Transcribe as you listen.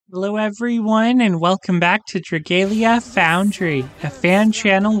Hello everyone and welcome back to Dragalia Foundry, a fan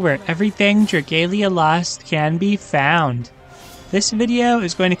channel where everything Dragalia Lost can be found. This video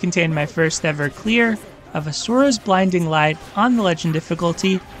is going to contain my first ever clear of Asura's Blinding Light on the Legend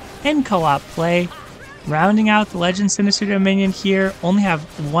difficulty in co-op play. Rounding out the Legend Asura minion here, only have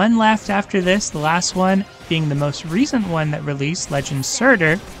one left after this, the last one being the most recent one that released, Legend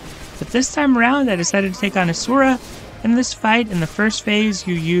Surtur. But this time around I decided to take on Asura. In this fight, in the first phase,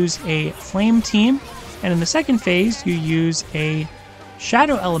 you use a flame team, and in the second phase, you use a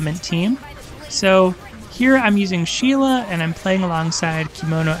shadow element team. So here I'm using Sheila, and I'm playing alongside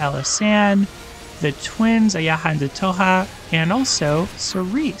Kimono Elisan, the twins Ayaha and Toha, and also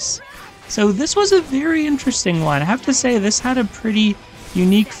Cerise. So this was a very interesting one. I have to say, this had a pretty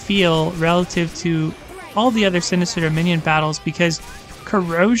unique feel relative to all the other Sinister minion battles, because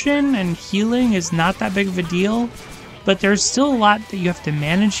corrosion and healing is not that big of a deal. But there's still a lot that you have to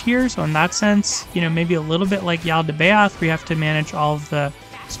manage here, so in that sense, you know, maybe a little bit like Yaldabaoth, where you have to manage all of the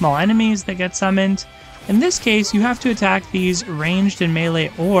small enemies that get summoned. In this case, you have to attack these ranged and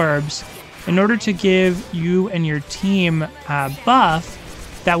melee orbs in order to give you and your team a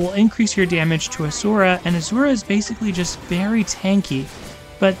buff that will increase your damage to Asura, and Asura is basically just very tanky.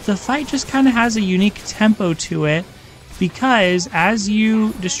 But the fight just kind of has a unique tempo to it, because as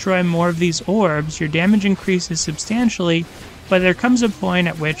you destroy more of these orbs, your damage increases substantially, but there comes a point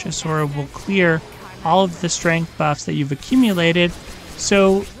at which Asura will clear all of the strength buffs that you've accumulated,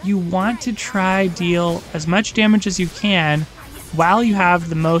 so you want to try deal as much damage as you can while you have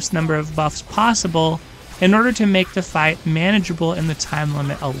the most number of buffs possible in order to make the fight manageable in the time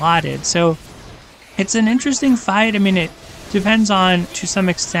limit allotted. So it's an interesting fight. I mean, it depends on, to some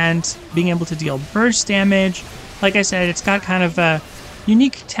extent, being able to deal burst damage. Like I said, it's got kind of a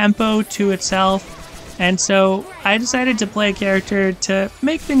unique tempo to itself, and so I decided to play a character to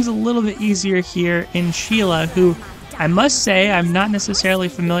make things a little bit easier here in Sheila, who I must say I'm not necessarily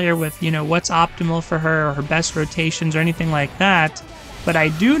familiar with, you know, what's optimal for her or her best rotations or anything like that, but I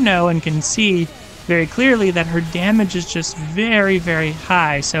do know and can see very clearly that her damage is just very, very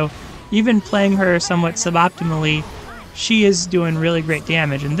high, so even playing her somewhat suboptimally, she is doing really great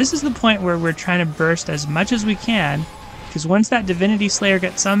damage. And this is the point where we're trying to burst as much as we can, because once that Divinity Slayer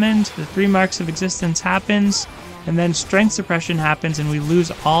gets summoned, the 3 marks of existence happens, and then strength suppression happens, and we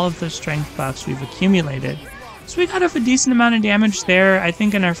lose all of the strength buffs we've accumulated. So we got off a decent amount of damage there. I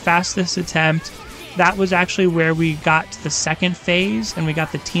think in our fastest attempt, that was actually where we got to the second phase, and we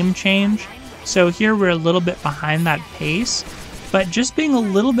got the team change. So here we're a little bit behind that pace, but just being a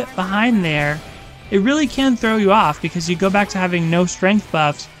little bit behind there, it really can throw you off, because you go back to having no strength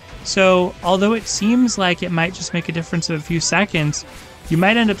buffs. So although it seems like it might just make a difference of a few seconds, you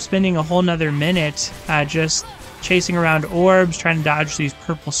might end up spending a whole nother minute just chasing around orbs, trying to dodge these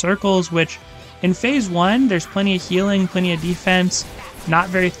purple circles, which in phase 1, there's plenty of healing, plenty of defense, not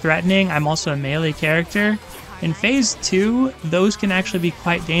very threatening. I'm also a melee character. In phase 2, those can actually be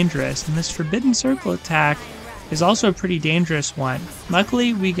quite dangerous, and this Forbidden Circle attack is also a pretty dangerous one.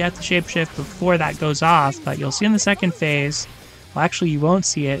 Luckily, we get the shapeshift before that goes off, but you'll see in the second phase, well, actually you won't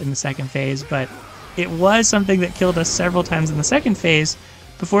see it in the second phase, but it was something that killed us several times in the second phase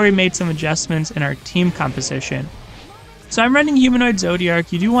before we made some adjustments in our team composition. So I'm running Humanoid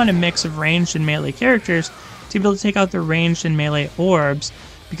Zodiark. You do want a mix of ranged and melee characters to be able to take out the ranged and melee orbs.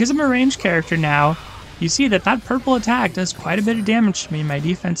 Because I'm a ranged character now, you see that that purple attack does quite a bit of damage to me. My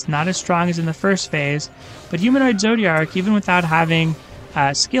defense not as strong as in the first phase, but Humanoid Zodiark, even without having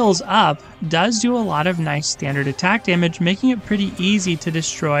skills up, does do a lot of nice standard attack damage, making it pretty easy to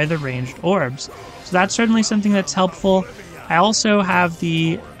destroy the ranged orbs. So that's certainly something that's helpful. I also have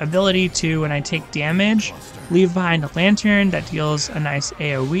the ability to, when I take damage, leave behind a lantern that deals a nice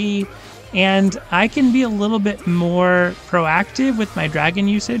AoE, and I can be a little bit more proactive with my dragon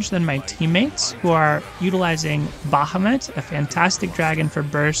usage than my teammates, who are utilizing Bahamut, a fantastic dragon for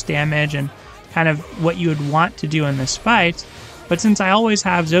burst damage and kind of what you would want to do in this fight. But since I always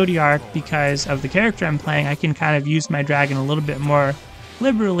have Zodiark because of the character I'm playing, I can kind of use my dragon a little bit more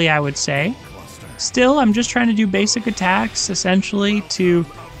liberally, I would say. Still, I'm just trying to do basic attacks, essentially, to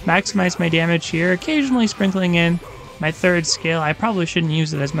maximize my damage here, occasionally sprinkling in my third skill. I probably shouldn't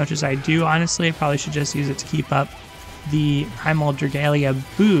use it as much as I do, honestly. I probably should just use it to keep up the Primal Dragalia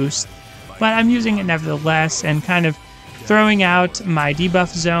boost, but I'm using it nevertheless and kind of throwing out my debuff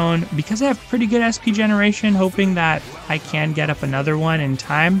zone because I have pretty good SP generation, hoping that I can get up another one in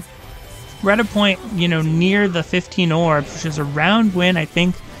time. We're at a point, you know, near the 15 orbs, which is around when I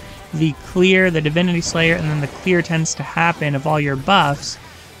think the clear, the Divinity Slayer, and then the clear tends to happen of all your buffs.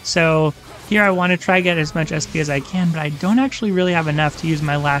 So Here I want to try get as much SP as I can, but I don't actually really have enough to use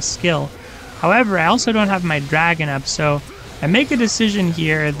my last skill. However, I also don't have my dragon up, so I make a decision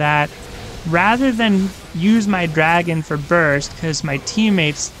here that rather than use my dragon for burst, because my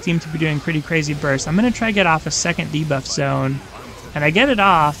teammates seem to be doing pretty crazy burst, I'm going to try get off a second debuff zone. And I get it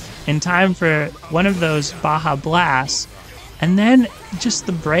off in time for one of those Baja Blasts. And then just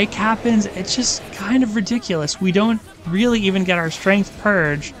the break happens. It's just kind of ridiculous. We don't really even get our strength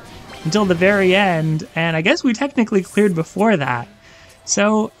purge until the very end. And I guess we technically cleared before that.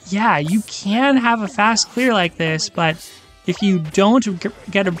 So yeah, you can have a fast clear like this, but if you don't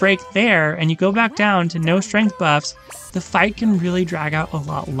get a break there and you go back down to no strength buffs, the fight can really drag out a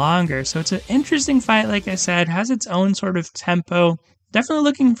lot longer. So it's an interesting fight, like I said, has its own sort of tempo. Definitely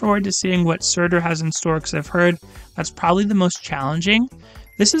looking forward to seeing what Surtur has in store, because I've heard that's probably the most challenging.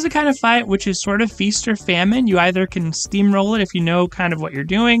 This is the kind of fight which is sort of feast or famine. You either can steamroll it if you know kind of what you're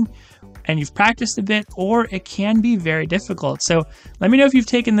doing and you've practiced a bit, or it can be very difficult. So let me know if you've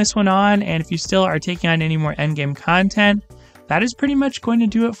taken this one on, and if you still are taking on any more endgame content. That is pretty much going to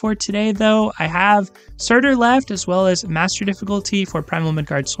do it for today, though. I have Surtur left, as well as Master Difficulty for Primal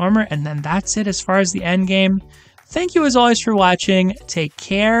Midgard Swarmer, and then that's it as far as the endgame. Thank you as always for watching, take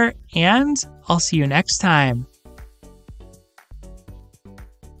care, and I'll see you next time.